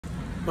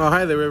Oh,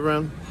 hey there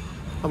everyone.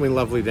 I'm in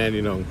lovely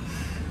Dandenong.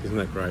 Isn't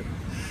that great?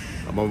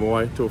 I'm on my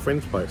way to a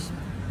friend's place.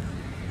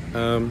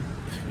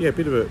 Yeah, a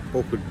bit of an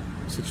awkward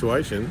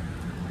situation.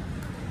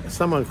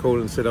 Someone called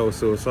and said I was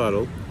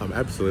suicidal. I'm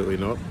absolutely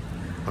not.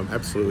 I'm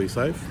absolutely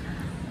safe.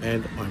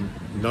 And I'm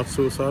not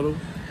suicidal.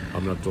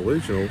 I'm not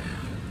delusional.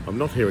 I'm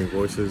not hearing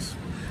voices.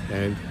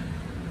 And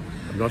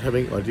I'm not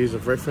having ideas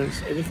of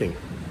reference, anything.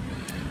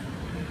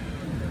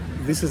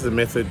 This is the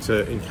method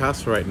to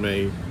incarcerate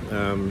me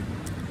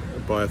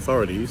by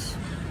authorities,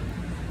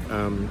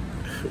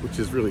 which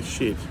is really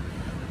shit,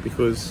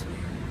 because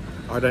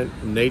I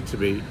don't need to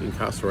be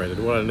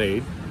incarcerated. What I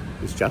need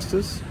is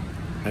justice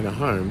and a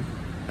home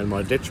and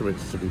my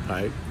detriments to be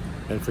paid,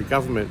 and for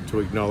government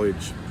to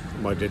acknowledge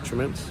my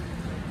detriments.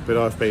 But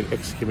I've been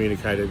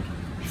excommunicated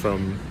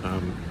from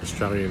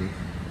Australian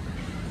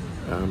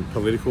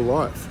political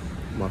life.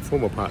 My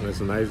former partner is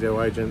an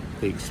ASIO agent.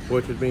 He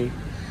exploited me,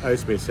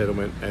 owes me a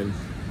settlement, and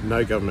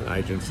no government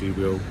agency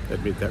will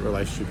admit that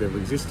relationship ever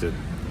existed.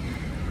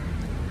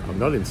 I'm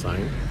not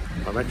insane.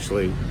 I'm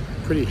actually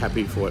pretty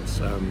happy for what's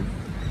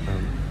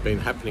been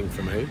happening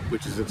for me,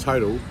 which is a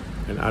total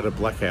and utter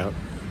blackout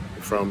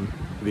from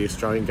the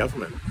Australian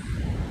government.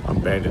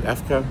 I'm banned at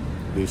AFCA.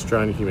 The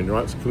Australian Human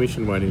Rights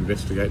Commission won't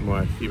investigate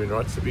my human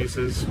rights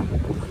abuses.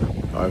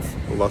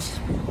 I've lost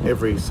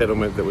every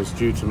settlement that was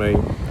due to me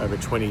over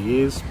 20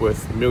 years,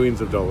 worth millions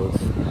of dollars.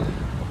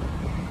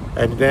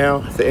 And now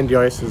the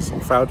NDIS has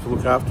failed to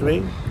look after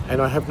me,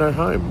 and I have no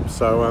home.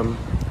 So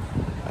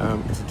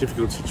it's a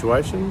difficult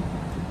situation.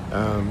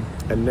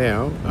 And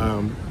now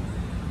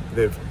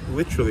they've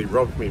literally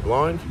robbed me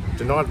blind,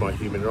 denied my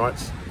human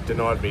rights,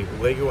 denied me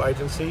legal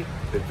agency,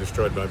 they've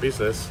destroyed my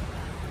business,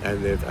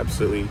 and they've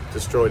absolutely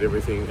destroyed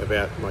everything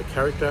about my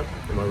character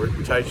and my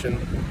reputation.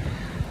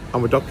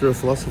 I'm a doctor of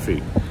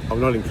philosophy.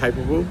 I'm not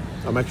incapable,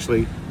 I'm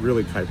actually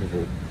really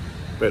capable.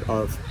 But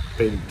I've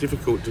been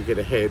difficult to get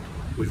ahead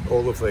with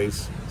all of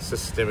these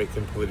systemic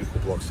and political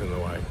blocks in the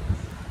way.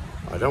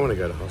 I don't want to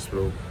go to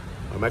hospital.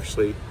 I'm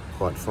actually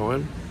quite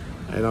fine,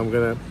 and I'm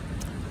going to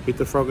hit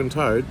the frog and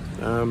toad.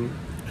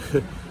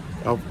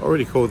 I've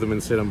already called them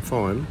and said I'm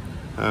fine,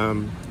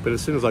 but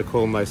as soon as I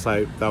call them,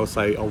 they'll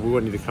say, oh, we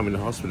want you to come into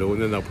hospital, and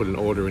then they'll put an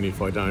order in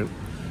if I don't.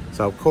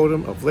 So I've called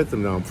them, I've let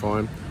them know I'm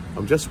fine.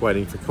 I'm just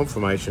waiting for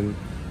confirmation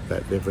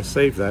that they've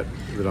received that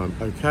I'm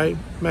okay.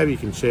 Maybe you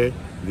can share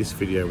this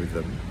video with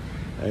them.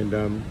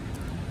 And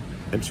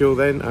until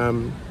then,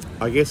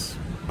 I guess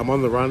I'm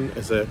on the run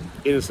as an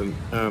innocent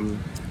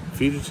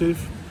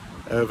fugitive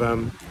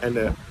and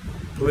a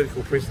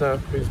political prisoner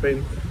who's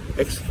been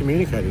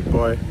excommunicated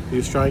by the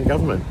Australian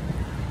government.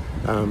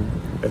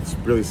 It's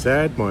really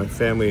sad. My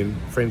family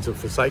and friends have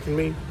forsaken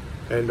me,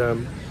 and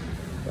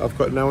I've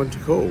got no one to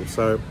call.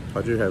 So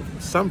I do have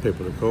some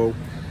people to call.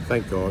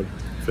 Thank God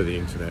for the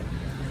internet.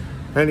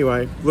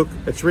 Anyway, look,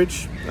 it's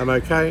Rich. I'm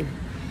okay.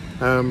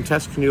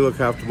 Tass, can you look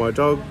after my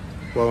dog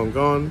while I'm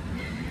gone?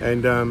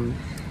 And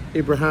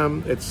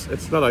Ibrahim,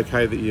 it's not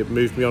okay that you've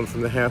moved me on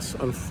from the house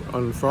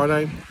on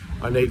Friday.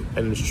 I need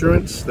an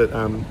insurance that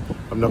I'm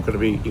not going to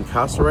be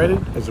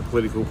incarcerated as a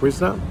political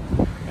prisoner,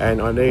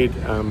 and I need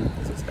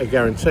a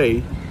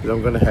guarantee that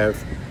I'm going to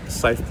have a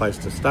safe place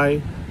to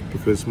stay,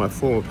 because my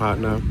former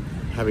partner,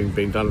 having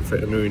been done for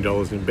 $1 million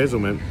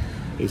embezzlement,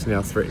 is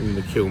now threatening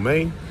to kill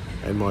me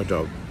and my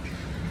dog.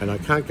 And I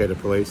can't go to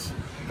police,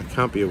 I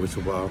can't be a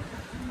whistleblower,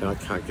 and I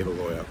can't get a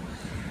lawyer.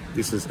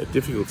 This is a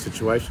difficult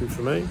situation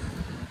for me,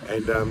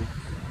 and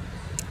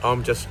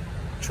I'm just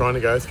trying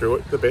to go through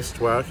it the best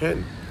way I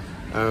can,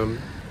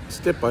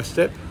 step by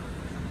step.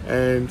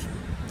 And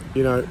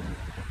you know,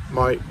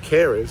 my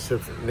carers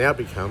have now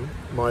become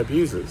my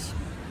abusers,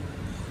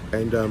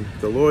 and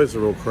the lawyers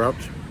are all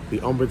corrupt, the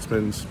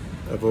ombudsmans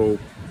have all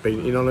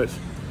been in on it,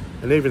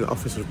 and even the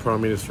Office of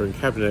Prime Minister and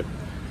Cabinet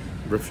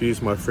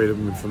refused my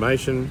freedom of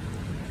information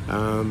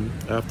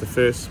after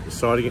first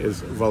citing it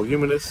as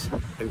voluminous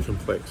and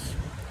complex.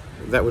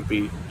 That would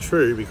be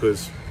true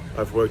because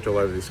I've worked all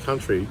over this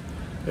country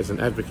as an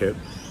advocate,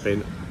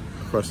 been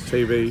across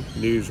TV,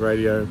 news,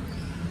 radio,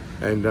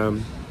 and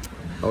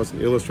I was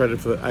an illustrator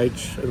for the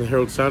Age and the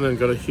Herald Sun and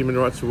got a Human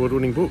Rights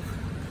Award-winning book.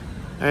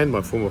 And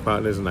my former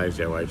partner is an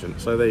ASIO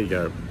agent, so there you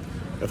go.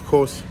 Of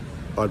course,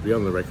 I'd be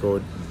on the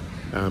record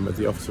at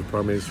the Office of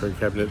Prime Minister and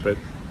Cabinet, but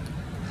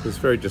it was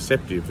very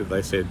deceptive that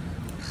they said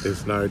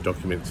there's no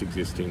documents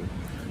existing.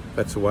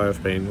 That's why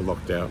I've been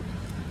locked out.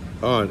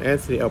 Oh, and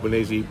Anthony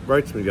Albanese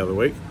wrote to me the other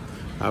week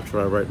after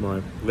I wrote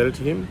my letter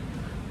to him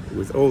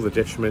with all the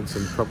detriments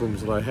and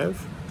problems that I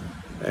have,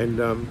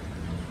 and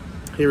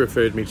he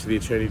referred me to the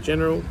Attorney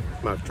General,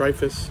 Mark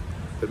Dreyfus,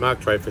 but Mark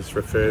Dreyfus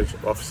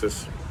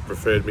officers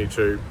referred me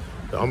to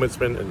the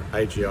Ombudsman and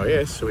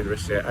AGIS, who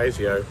investigate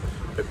ASIO,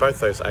 but both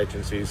those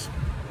agencies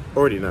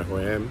already know who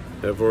I am.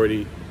 They've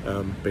already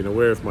been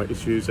aware of my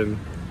issues and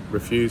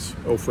refuse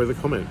all further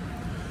comment.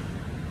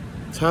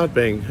 It's hard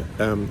being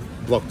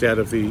blocked out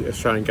of the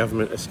Australian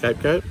government as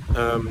scapegoat,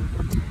 and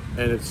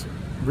it's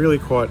really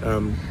quite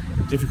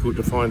difficult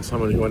to find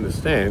someone who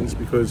understands,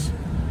 because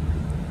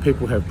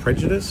people have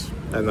prejudice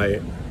and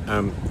they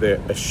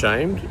they're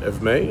ashamed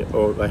of me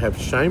or they have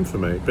shame for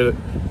me. But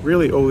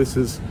really all this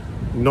is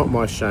not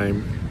my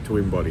shame to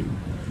embody.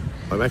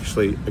 I'm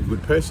actually a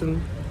good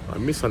person,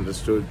 I'm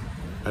misunderstood,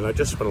 and I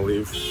just want to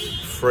live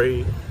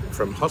free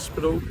from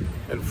hospital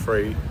and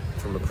free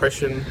from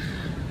oppression.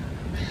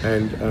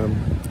 And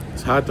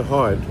it's hard to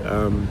hide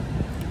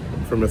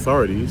from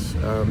authorities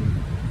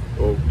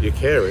or your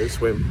carers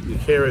when your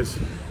carers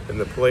and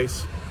the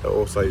police are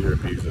also your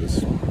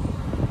abusers.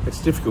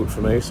 It's difficult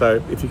for me,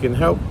 so if you can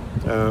help,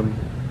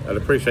 I'd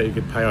appreciate you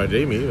could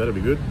PAYID me, that'd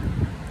be good.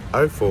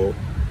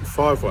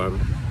 0451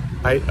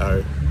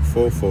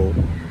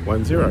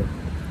 804410.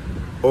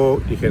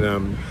 Or you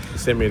can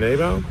send me an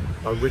email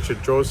on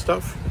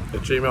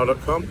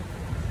richarddrawstuff@gmail.com.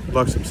 I'd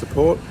like some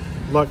support,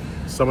 I'd like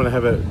someone to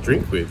have a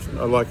drink with,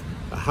 I'd like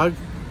a hug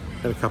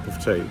and a cup of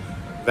tea.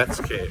 That's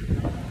care.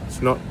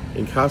 It's not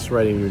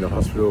incarcerating you in a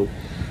hospital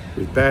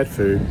with bad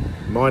food,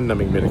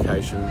 mind-numbing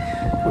medication,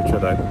 which I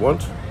don't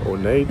want or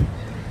need,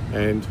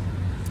 and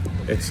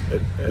it's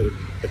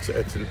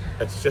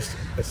just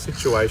a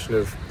situation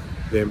of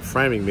them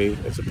framing me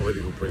as a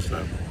political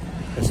prisoner.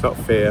 It's not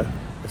fair,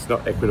 it's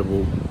not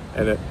equitable,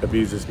 and it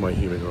abuses my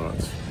human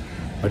rights.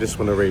 I just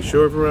want to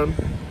reassure everyone,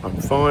 I'm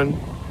fine,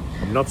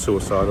 I'm not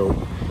suicidal,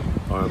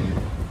 I'm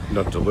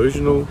not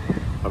delusional,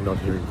 I'm not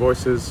hearing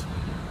voices,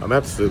 I'm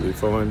absolutely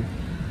fine.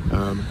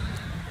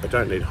 I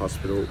don't need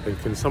hospital, and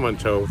can someone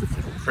tell the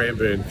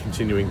Cranbourne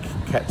continuing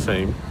CAT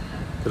team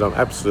that I'm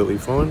absolutely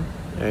fine,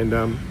 and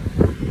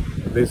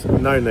there's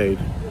no need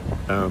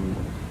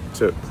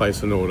to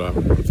place an order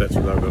if that's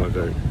what they're going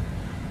to do.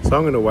 So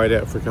I'm going to wait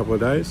out for a couple of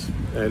days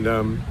and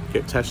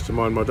get Tash to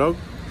mind my dog.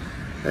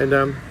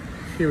 And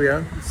here we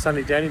are,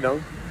 sunny Danny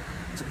dog.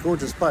 It's a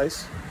gorgeous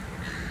place.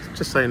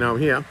 Just so you know I'm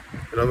here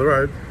and on the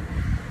road.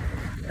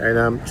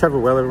 And travel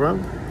well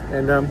everyone.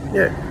 And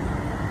yeah,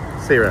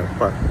 see you around.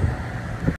 Bye.